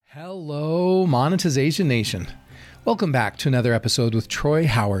Hello, Monetization Nation. Welcome back to another episode with Troy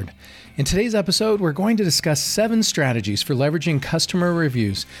Howard. In today's episode, we're going to discuss 7 strategies for leveraging customer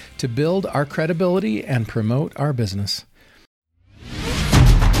reviews to build our credibility and promote our business.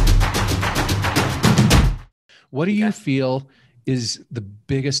 What do you feel is the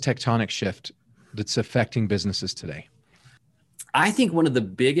biggest tectonic shift that's affecting businesses today? I think one of the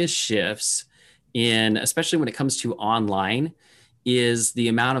biggest shifts especially when it comes to online, is the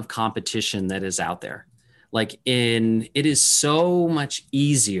amount of competition that is out there. It is so much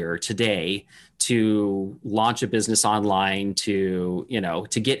easier today to launch a business online, to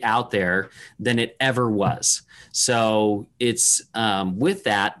get out there than it ever was. So it's with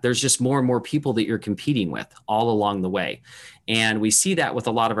that, there's just more and more people that you're competing with all along the way. And we see that with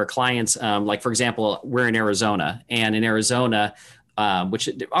a lot of our clients. For example, we're in Arizona, and in Arizona, which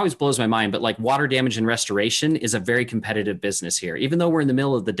always blows my mind, but water damage and restoration is a very competitive business here. Even though we're in the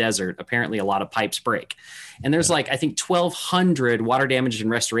middle of the desert, apparently a lot of pipes break. And there's I think 1,200 water damage and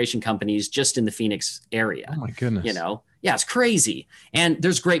restoration companies just in the Phoenix area. Oh my goodness. Yeah, it's crazy. And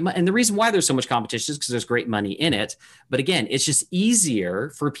there's great money. And the reason why there's so much competition is because there's great money in it. But again, it's just easier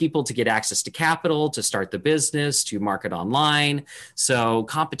for people to get access to capital, to start the business, to market online. So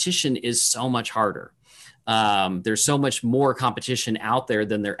competition is so much harder. There's so much more competition out there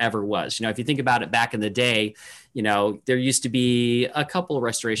than there ever was. If you think about it back in the day, there used to be a couple of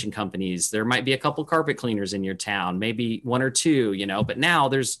restoration companies. There might be a couple carpet cleaners in your town, maybe 1 or 2, but now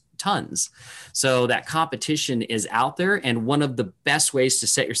there's tons. So that competition is out there. And one of the best ways to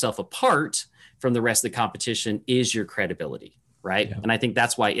set yourself apart from the rest of the competition is your credibility. Right. Yeah. And I think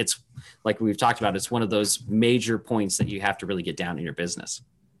that's why it's like we've talked about, it's one of those major points that you have to really get down in your business.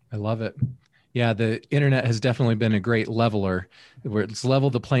 I love it. Yeah, the internet has definitely been a great leveler where it's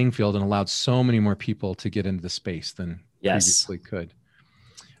leveled the playing field and allowed so many more people to get into the space than previously could.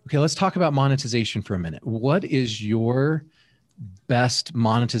 Okay, let's talk about monetization for a minute. What is your best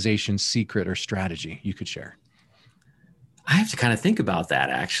monetization secret or strategy you could share? I have to kind of think about that,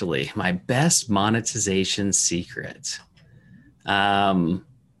 actually. My best monetization secret. Let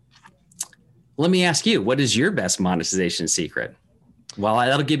me ask you, what is your best monetization secret? Well,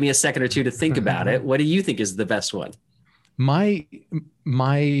 that'll give me a second or two to think about it. What do you think is the best one?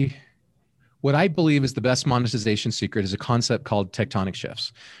 What I believe is the best monetization secret is a concept called tectonic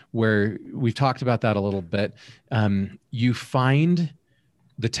shifts, where we've talked about that a little bit. You find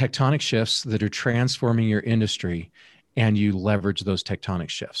the tectonic shifts that are transforming your industry, and you leverage those tectonic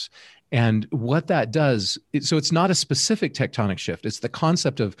shifts. And what that does, so it's not a specific tectonic shift. It's the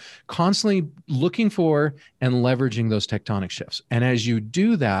concept of constantly looking for and leveraging those tectonic shifts. And as you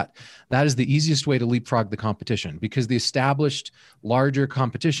do that, that is the easiest way to leapfrog the competition, because the established larger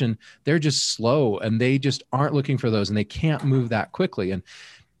competition, they're just slow and they just aren't looking for those, and they can't move that quickly. And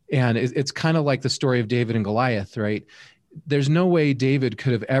it's kind of like the story of David and Goliath, right? There's no way David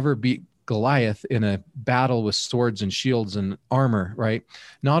could have ever beat Goliath in a battle with swords and shields and armor, right?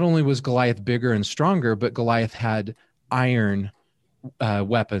 Not only was Goliath bigger and stronger, but Goliath had iron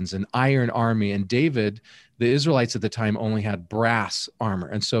weapons and iron army. And David, the Israelites at the time, only had brass armor.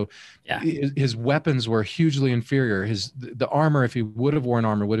 And so his weapons were hugely inferior. The armor, if he would have worn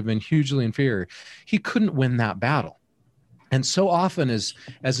armor, would have been hugely inferior. He couldn't win that battle. And so often as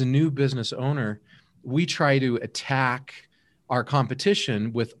a new business owner, we try to attack our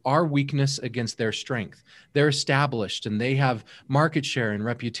competition with our weakness against their strength. They're established and they have market share and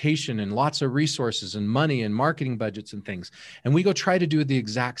reputation and lots of resources and money and marketing budgets and things. And we go try to do the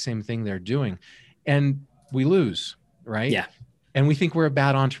exact same thing they're doing, and we lose, right? Yeah. And we think we're a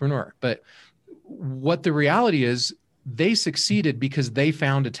bad entrepreneur. But what the reality is, they succeeded because they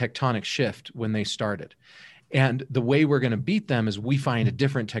found a tectonic shift when they started. And the way we're going to beat them is we find a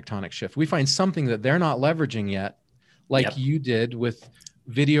different tectonic shift. We find something that they're not leveraging yet, you did with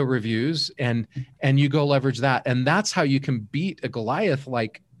video reviews, and you go leverage that. And that's how you can beat a Goliath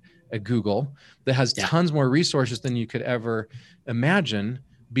like a Google that has tons more resources than you could ever imagine,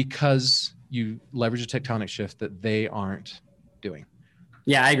 because you leverage a tectonic shift that they aren't doing.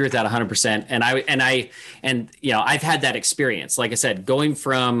 Yeah, I agree with that 100%. And I've had that experience. Like I said, going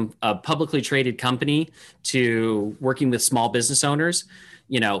from a publicly traded company to working with small business owners,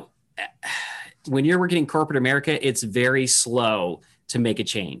 when you're working in corporate America, it's very slow to make a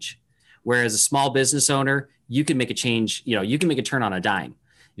change. Whereas a small business owner, you can make a change, you can make a turn on a dime,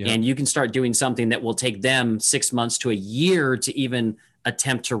 and you can start doing something that will take them 6 months to a year to even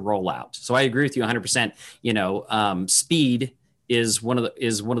attempt to roll out. So I agree with you 100%. Speed is one of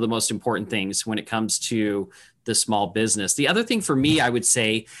the most important things when it comes to the small business. The other thing for me, I would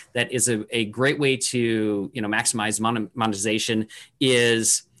say that is a great way to, maximize monetization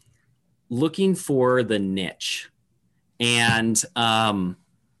is looking for the niche. And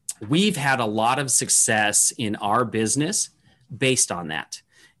we've had a lot of success in our business based on that.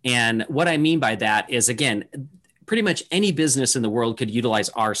 And what I mean by that is, again, pretty much any business in the world could utilize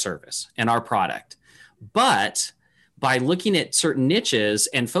our service and our product. But by looking at certain niches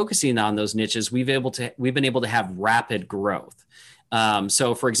and focusing on those niches, we've been able to have rapid growth.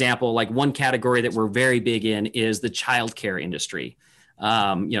 So for example, like one category that we're very big in is the childcare industry.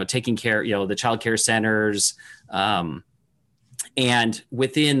 Taking care, the childcare centers. And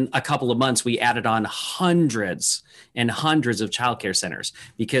within a couple of months, we added on hundreds and hundreds of childcare centers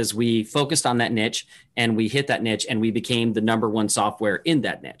because we focused on that niche and we hit that niche and we became the number one software in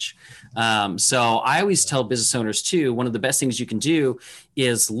that niche. So I always tell business owners too, one of the best things you can do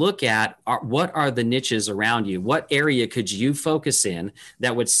is look at what are the niches around you? What area could you focus in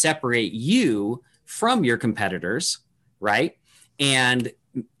that would separate you from your competitors, right? And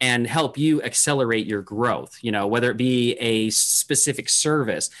help you accelerate your growth, whether it be a specific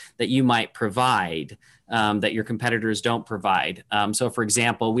service that you might provide that your competitors don't provide. So for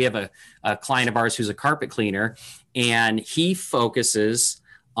example, we have a client of ours who's a carpet cleaner, and he focuses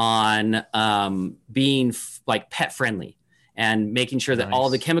on being like pet friendly and making sure that all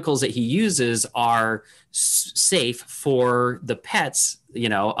the chemicals that he uses are safe for the pets,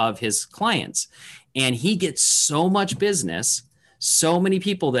 of his clients. And he gets so much business, so many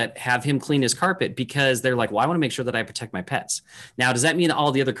people that have him clean his carpet because they're like, well, I want to make sure that I protect my pets. Now, does that mean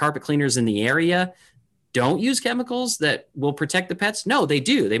all the other carpet cleaners in the area don't use chemicals that will protect the pets? No, they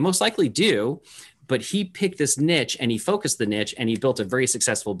do. They most likely do. But he picked this niche and he focused the niche and he built a very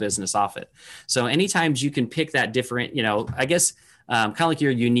successful business off it. So anytime you can pick that different, I guess kind of like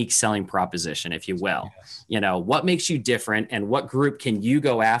your unique selling proposition, if you will. Yes. What makes you different and what group can you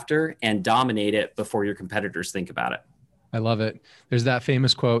go after and dominate it before your competitors think about it? I love it. There's that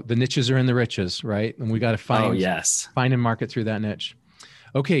famous quote, the niches are in the riches, right? And we got to find and market through that niche.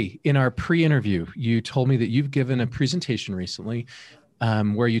 Okay. In our pre-interview, you told me that you've given a presentation recently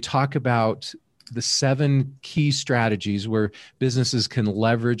where you talk about the 7 key strategies where businesses can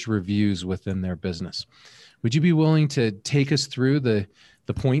leverage reviews within their business. Would you be willing to take us through the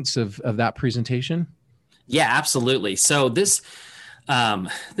points of that presentation? Yeah, absolutely. So this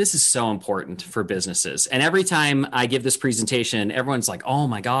is so important for businesses. And every time I give this presentation, everyone's like, oh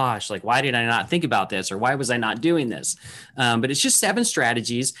my gosh, like, why did I not think about this? Or why was I not doing this? But it's just 7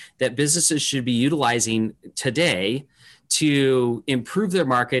 strategies that businesses should be utilizing today to improve their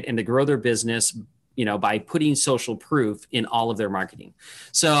market and to grow their business, by putting social proof in all of their marketing.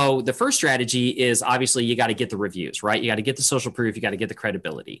 So the first strategy is obviously you got to get the reviews, right? You got to get the social proof. You got to get the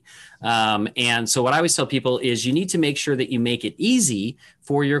credibility. And so what I always tell people is you need to make sure that you make it easy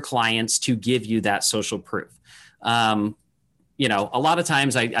for your clients to give you that social proof. A lot of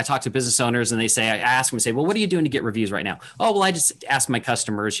times I talk to business owners and I ask them, well, what are you doing to get reviews right now? Oh, well, I just ask my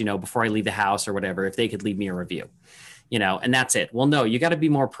customers, before I leave the house or whatever, if they could leave me a review. And that's it. Well, no, you got to be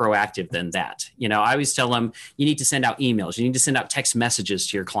more proactive than that. I always tell them you need to send out emails. You need to send out text messages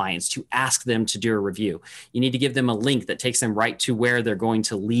to your clients to ask them to do a review. You need to give them a link that takes them right to where they're going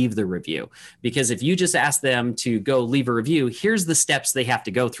to leave the review. Because if you just ask them to go leave a review, here's the steps they have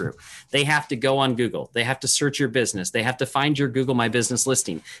to go through. They have to go on Google. They have to search your business. They have to find your Google My Business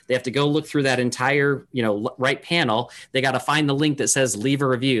listing. They have to go look through that entire, right panel. They got to find the link that says leave a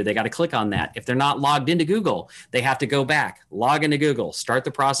review. They got to click on that. If they're not logged into Google, they have to go back, log into Google, start the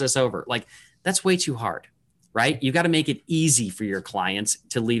process over. Like, that's way too hard, right? You got to make it easy for your clients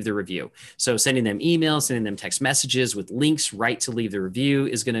to leave the review. So sending them emails, sending them text messages with links right to leave the review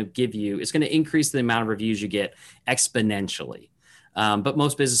is going to increase the amount of reviews you get exponentially. But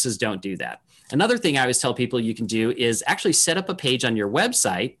most businesses don't do that. Another thing I always tell people you can do is actually set up a page on your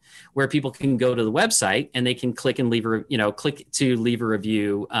website where people can go to the website and they can click and leave a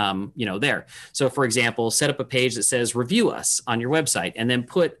review, there. So for example, set up a page that says review us on your website and then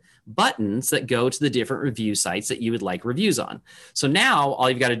put buttons that go to the different review sites that you would like reviews on. So now all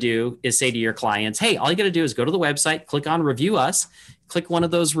you've got to do is say to your clients, hey, all you got to do is go to the website, click on review us, click one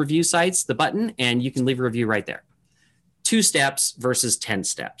of those review sites, the button, and you can leave a review right there. 2 steps versus 10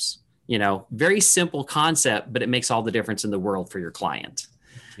 steps. Very simple concept, but it makes all the difference in the world for your client.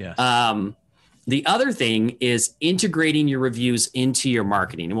 Yes. The other thing is integrating your reviews into your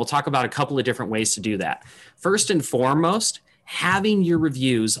marketing. And we'll talk about a couple of different ways to do that. First and foremost, having your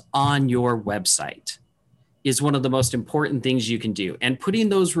reviews on your website is one of the most important things you can do. And putting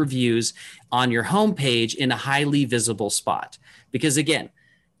those reviews on your homepage in a highly visible spot. Because again,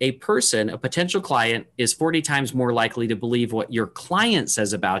 a potential client, is 40 times more likely to believe what your client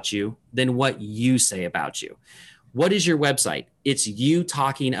says about you than what you say about you. What is your website? It's you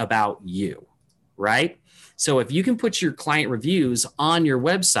talking about you, right? So if you can put your client reviews on your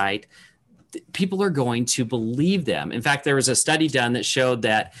website, people are going to believe them. In fact, there was a study done that showed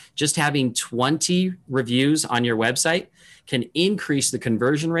that just having 20 reviews on your website can increase the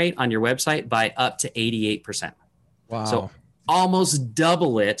conversion rate on your website by up to 88%. Wow. So almost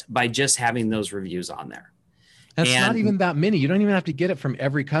double it by just having those reviews on there. That's not even that many. You don't even have to get it from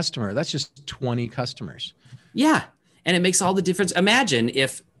every customer. That's just 20 customers. Yeah. And it makes all the difference. Imagine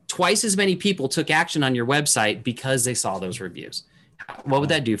if twice as many people took action on your website because they saw those reviews. What would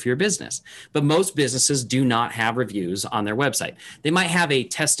that do for your business? But most businesses do not have reviews on their website. They might have a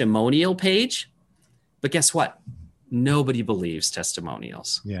testimonial page, but guess what? Nobody believes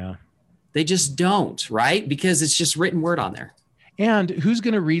testimonials. Yeah. They just don't, right? Because it's just written word on there. And who's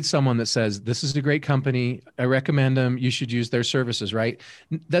going to read someone that says, this is a great company, I recommend them, you should use their services, right?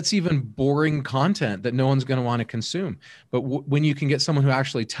 That's even boring content that no one's going to want to consume. But when you can get someone who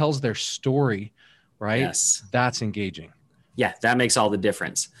actually tells their story, right? Yes. That's engaging. Yeah, that makes all the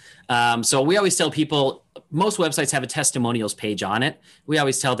difference. So we always tell people, most websites have a testimonials page on it. We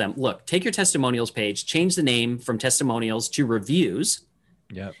always tell them, look, take your testimonials page, change the name from testimonials to reviews.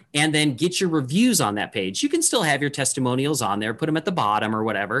 Yep. And then get your reviews on that page. You can still have your testimonials on there, put them at the bottom or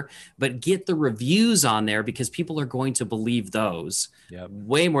whatever, but get the reviews on there because people are going to believe those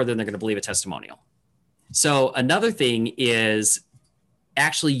way more than they're going to believe a testimonial. So another thing is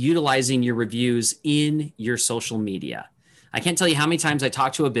actually utilizing your reviews in your social media. I can't tell you how many times I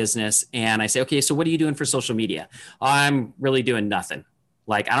talk to a business and I say, okay, so what are you doing for social media? I'm really doing nothing.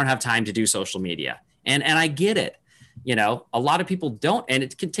 Like, I don't have time to do social media. And I get it. You know, a lot of people don't, and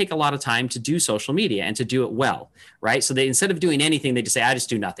it can take a lot of time to do social media and to do it well, right? So they, instead of doing anything, they just say, I just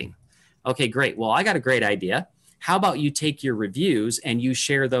do nothing. Okay, great. Well, I got a great idea. How about you take your reviews and you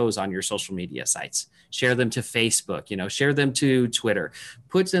share those on your social media sites, share them to Facebook, you know, share them to Twitter,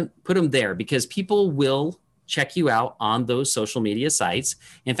 put them there because people will check you out on those social media sites.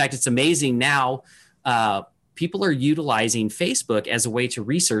 In fact, it's amazing now, people are utilizing Facebook as a way to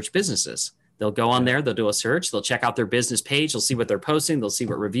research businesses. They'll go on there, they'll do a search, they'll check out their business page, they'll see what they're posting, they'll see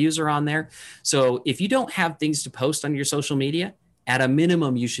what reviews are on there. So if you don't have things to post on your social media, at a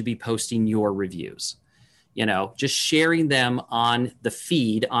minimum, you should be posting your reviews, you know, just sharing them on the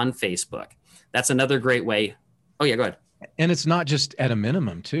feed on Facebook. That's another great way. Oh yeah, go ahead. And it's not just at a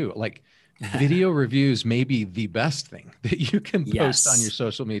minimum too, like video reviews may be the best thing that you can post on your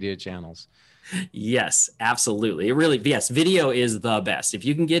social media channels. Yes, absolutely. It really, yes, video is the best. If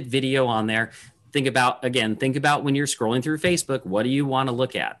you can get video on there, think about when you're scrolling through Facebook, what do you want to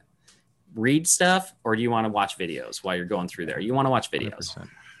look at? Read stuff, or do you want to watch videos while you're going through there? You want to watch videos. 100%.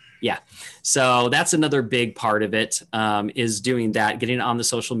 Yeah. So that's another big part of it, is doing that, getting it on the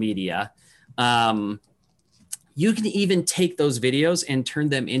social media. You can even take those videos and turn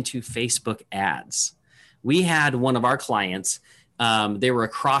them into Facebook ads. We had one of our clients, they were a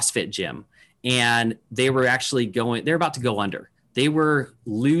CrossFit gym. And they were actually they're about to go under. They were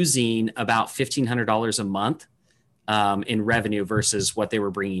losing about $1,500 a month in revenue versus what they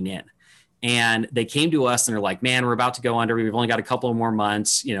were bringing in. And they came to us and they're like, man, we're about to go under. We've only got a couple of more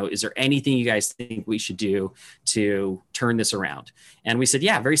months. You know, is there anything you guys think we should do to turn this around? And we said,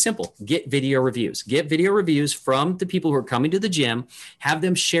 yeah, very simple. Get video reviews. Get video reviews from the people who are coming to the gym. Have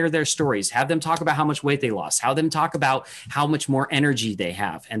them share their stories. Have them talk about how much weight they lost. Have them talk about how much more energy they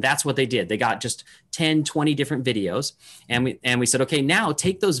have. And that's what they did. They got just 10, 20 different videos. And we said, okay, now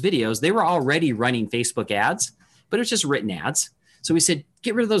take those videos. They were already running Facebook ads, but it was just written ads. So we said,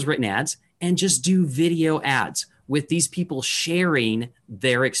 get rid of those written ads and just do video ads with these people sharing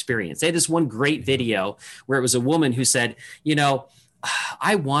their experience. They had this one great video where it was a woman who said, you know,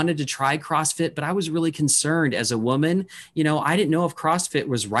 I wanted to try CrossFit, but I was really concerned as a woman. You know, I didn't know if CrossFit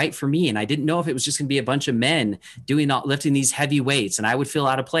was right for me. And I didn't know if it was just going to be a bunch of men lifting these heavy weights and I would feel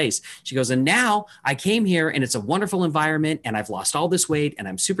out of place. She goes, and now I came here and it's a wonderful environment and I've lost all this weight and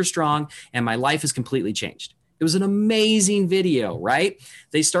I'm super strong and my life has completely changed. It was an amazing video, right?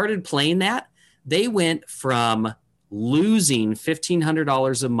 They started playing that. They went from losing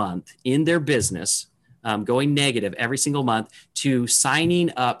 $1,500 a month in their business, going negative every single month, to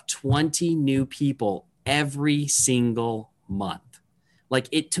signing up 20 new people every single month. Like,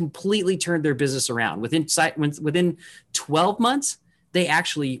 it completely turned their business around. Within 12 months, they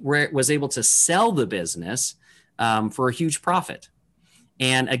actually was able to sell the business for a huge profit.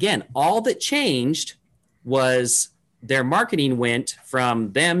 And again, all that changed was their marketing went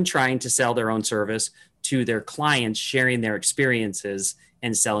from them trying to sell their own service to their clients sharing their experiences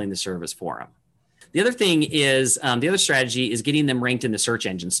and selling the service for them. The other thing is the other strategy is getting them ranked in the search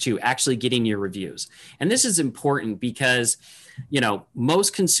engines too, actually getting your reviews. And this is important because,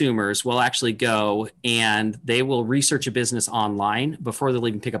 most consumers will actually go and they will research a business online before they'll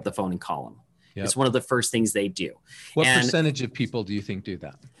even pick up the phone and call them. Yep. It's one of the first things they do. What percentage of people do you think do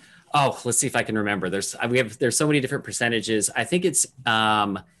that? Oh, let's see if I can remember. There's so many different percentages. I think it's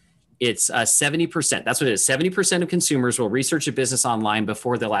 70%. That's what it is. 70% of consumers will research a business online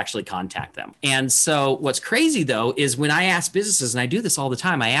before they'll actually contact them. And so what's crazy though, is when I ask businesses, and I do this all the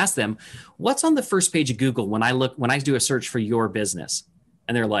time, I ask them, what's on the first page of Google when I do a search for your business?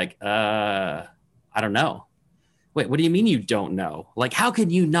 And they're like, I don't know. Wait, what do you mean you don't know? Like, how can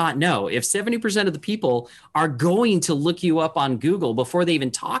you not know? If 70% of the people are going to look you up on Google before they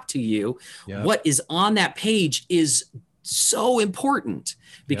even talk to you, yep. What is on that page is so important,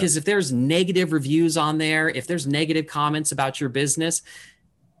 because if there's negative reviews on there, if there's negative comments about your business,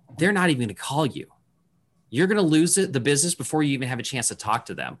 they're not even going to call you. You're going to lose the business before you even have a chance to talk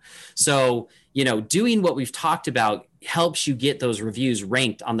to them. So, doing what we've talked about helps you get those reviews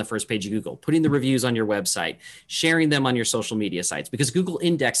ranked on the first page of Google, putting the reviews on your website, sharing them on your social media sites, because Google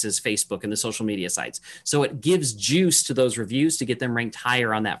indexes Facebook and the social media sites. So it gives juice to those reviews to get them ranked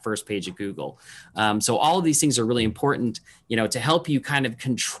higher on that first page of Google. So all of these things are really important, to help you kind of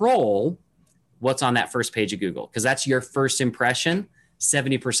control what's on that first page of Google, because that's your first impression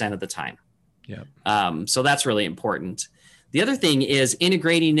 70% of the time. Yeah. So that's really important. The other thing is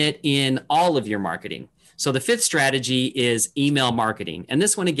integrating it in all of your marketing. So the fifth strategy is email marketing. And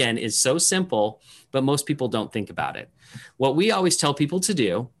this one, again, is so simple, but most people don't think about it. What we always tell people to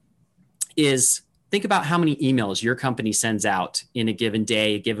do is think about how many emails your company sends out in a given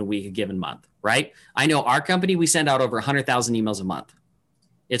day, a given week, a given month, right? I know our company, we send out over 100,000 emails a month.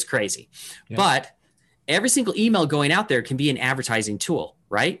 It's crazy. Yeah. But every single email going out there can be an advertising tool,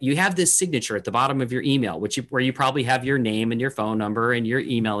 right? You have this signature at the bottom of your email, where you probably have your name and your phone number and your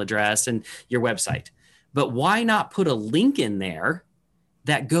email address and your website. But why not put a link in there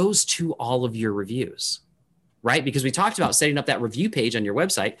that goes to all of your reviews, right? Because we talked about setting up that review page on your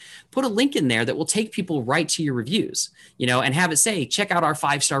website. Put a link in there that will take people right to your reviews, and have it say, check out our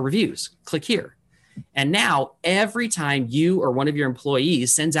 5-star reviews. Click here. And now every time you or one of your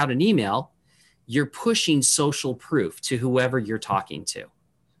employees sends out an email, you're pushing social proof to whoever you're talking to,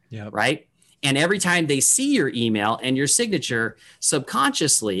 right? And every time they see your email and your signature,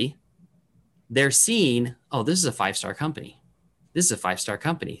 subconsciously, they're seeing, oh, this is a 5-star company. This is a 5-star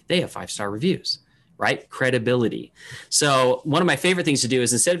company. They have 5-star reviews, right? Credibility. So one of my favorite things to do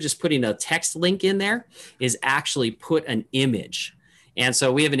is, instead of just putting a text link in there, is actually put an image. And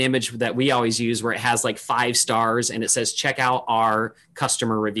so we have an image that we always use where it has like 5 stars and it says, check out our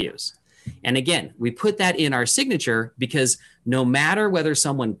customer reviews. And again, we put that in our signature because no matter whether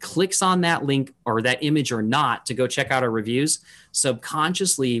someone clicks on that link or that image or not to go check out our reviews,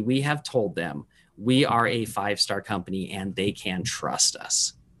 subconsciously we have told them we are a 5-star company and they can trust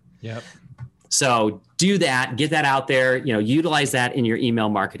us. Yep. So do that, get that out there, utilize that in your email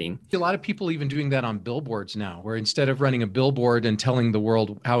marketing. A lot of people even doing that on billboards now, where instead of running a billboard and telling the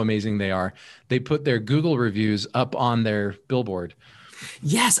world how amazing they are, they put their Google reviews up on their billboard.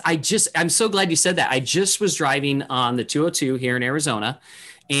 Yes, I'm so glad you said that. I just was driving on the 202 here in Arizona,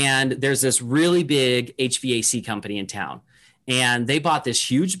 and there's this really big HVAC company in town. And they bought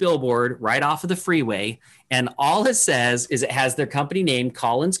this huge billboard right off of the freeway. And all it says is it has their company name,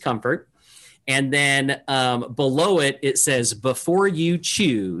 Collins Comfort. And then below it, it says, before you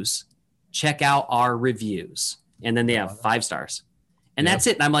choose, check out our reviews. And then they have 5 stars. And that's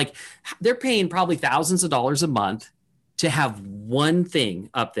it. And I'm like, they're paying probably thousands of dollars a month to have one thing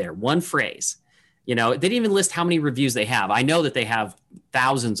up there, one phrase. They didn't even list how many reviews they have. I know that they have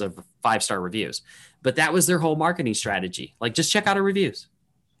thousands of 5-star reviews, but that was their whole marketing strategy. Like, just check out our reviews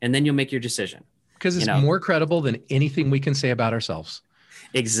and then you'll make your decision. Because it's more credible than anything we can say about ourselves.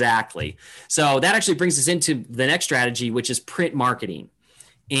 Exactly. So that actually brings us into the next strategy, which is print marketing.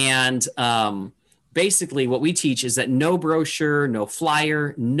 And basically what we teach is that no brochure, no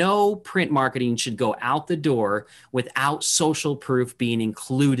flyer, no print marketing should go out the door without social proof being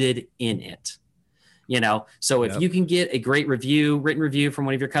included in it. So if you can get a great written review from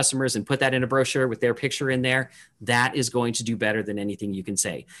one of your customers and put that in a brochure with their picture in there, that is going to do better than anything you can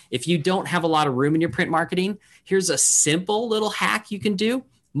say. If you don't have a lot of room in your print marketing, here's a simple little hack you can do.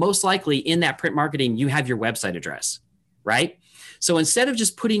 Most likely in that print marketing, you have your website address, right? So instead of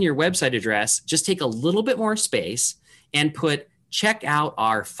just putting your website address, just take a little bit more space and put, check out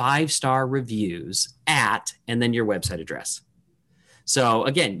our 5-star reviews at, and then your website address. So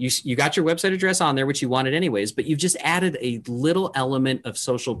again, you got your website address on there, which you wanted anyways, but you've just added a little element of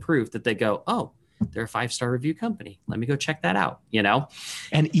social proof that they go, oh, they're a 5-star review company. Let me go check that out, you know?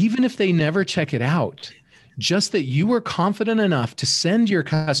 And even if they never check it out, just that you were confident enough to send your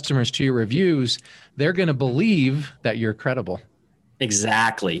customers to your reviews, they're going to believe that you're credible.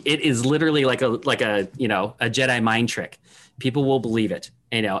 Exactly. It is literally like a Jedi mind trick. People will believe it,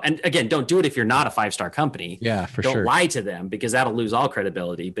 you know. And again, don't do it if you're not a 5-star company. Yeah, for sure. Don't lie to them, because that'll lose all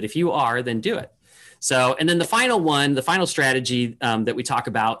credibility. But if you are, then do it. So, and then the final strategy that we talk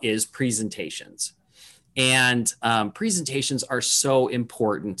about is presentations. And presentations are so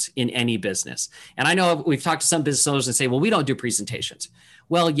important in any business. And I know we've talked to some business owners and say, well, we don't do presentations.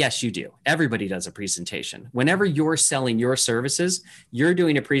 Well, yes, you do. Everybody does a presentation. Whenever you're selling your services, you're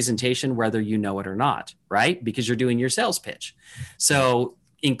doing a presentation, whether you know it or not, right? Because you're doing your sales pitch. So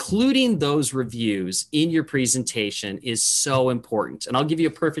including those reviews in your presentation is so important. And I'll give you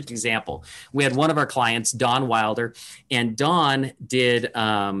a perfect example. We had one of our clients, Dawn Wilder, and Dawn did,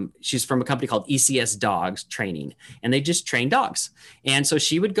 she's from a company called ECS Dogs Training, and they just train dogs. And so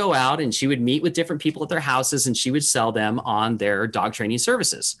she would go out and she would meet with different people at their houses, and she would sell them on their dog training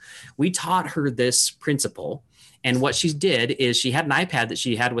services. We taught her this principle. And what she did is, she had an iPad that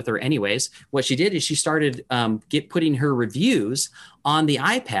she had with her anyways. What she did is she started putting her reviews on the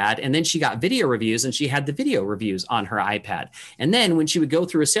iPad, and then she got video reviews, and she had the video reviews on her iPad. And then when she would go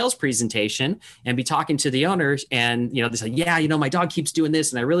through a sales presentation and be talking to the owners, and they say, yeah, my dog keeps doing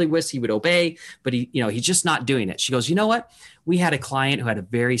this, and I really wish he would obey, but he's just not doing it. She goes, you know what? We had a client who had a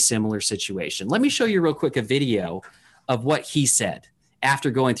very similar situation. Let me show you real quick a video of what he said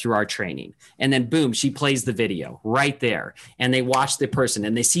after going through our training. And then boom, she plays the video right there. And they watch the person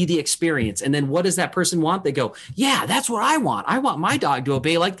and they see the experience. And then what does that person want? They go, yeah, that's what I want. I want my dog to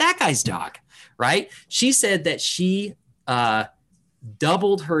obey like that guy's dog, right? She said that she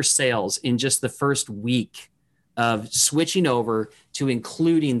doubled her sales in just the first week of switching over to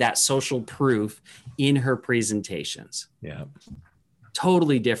including that social proof in her presentations. Yeah.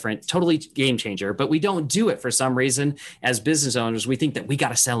 Totally different, totally game changer, but we don't do it for some reason. As business owners, we think that we got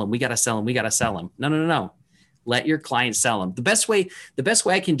to sell them. We got to sell them. We got to sell them. No. Let your clients sell them. The best way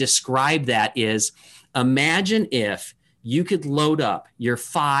I can describe that is, imagine if you could load up your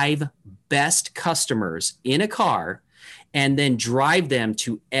 5 best customers in a car and then drive them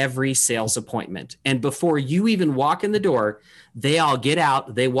to every sales appointment. And before you even walk in the door, they all get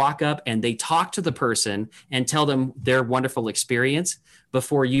out, they walk up, and they talk to the person and tell them their wonderful experience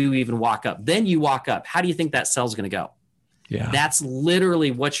before you even walk up. Then you walk up. How do you think that sale's going to go? Yeah. That's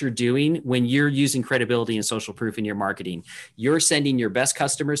literally what you're doing when you're using credibility and social proof in your marketing. You're sending your best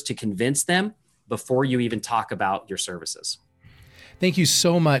customers to convince them before you even talk about your services. Thank you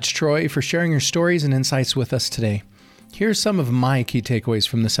so much, Troy, for sharing your stories and insights with us today. Here are some of my key takeaways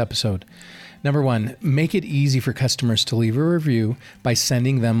from this episode. Number 1, make it easy for customers to leave a review by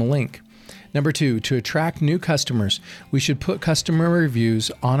sending them a link. Number 2, to attract new customers, we should put customer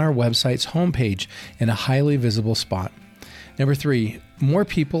reviews on our website's homepage in a highly visible spot. Number 3, more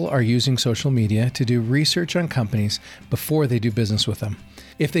people are using social media to do research on companies before they do business with them.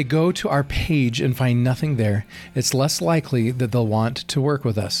 If they go to our page and find nothing there, it's less likely that they'll want to work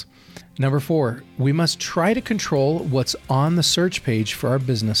with us. Number 4, we must try to control what's on the search page for our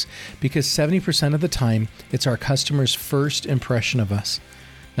business, because 70% of the time, it's our customer's first impression of us.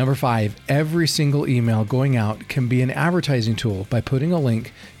 Number 5, every single email going out can be an advertising tool by putting a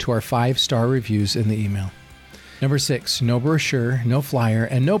link to our 5-star reviews in the email. Number 6, no brochure, no flyer,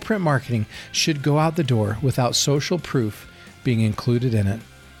 and no print marketing should go out the door without social proof being included in it.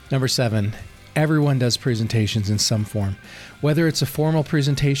 Number 7, everyone does presentations in some form, whether it's a formal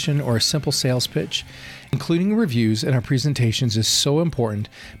presentation or a simple sales pitch. Including reviews in our presentations is so important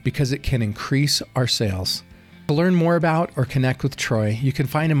because it can increase our sales. To learn more about or connect with Troy, you can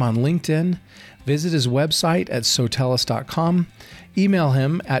find him on LinkedIn, visit his website at sotellus.com, email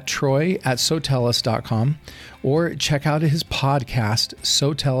him at troy@sotellus.com, or check out his podcast,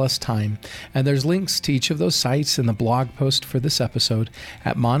 Sotellus Time. And there's links to each of those sites in the blog post for this episode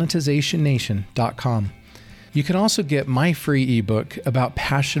at monetizationnation.com. You can also get my free ebook about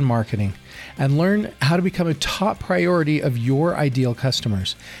passion marketing and learn how to become a top priority of your ideal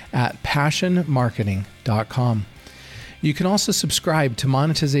customers at passionmarketing.com. You can also subscribe to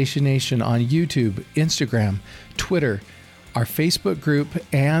Monetization Nation on YouTube, Instagram, Twitter, our Facebook group,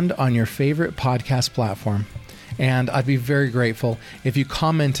 and on your favorite podcast platform. And I'd be very grateful if you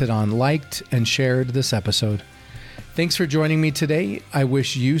commented on, liked, and shared this episode. Thanks for joining me today. I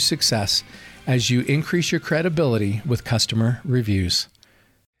wish you success as you increase your credibility with customer reviews.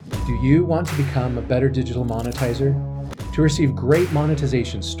 Do you want to become a better digital monetizer? To receive great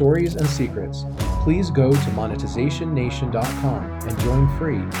monetization stories and secrets, please go to monetizationnation.com and join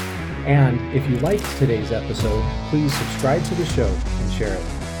free And if you liked today's episode, please subscribe to the show and share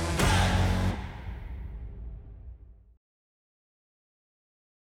it.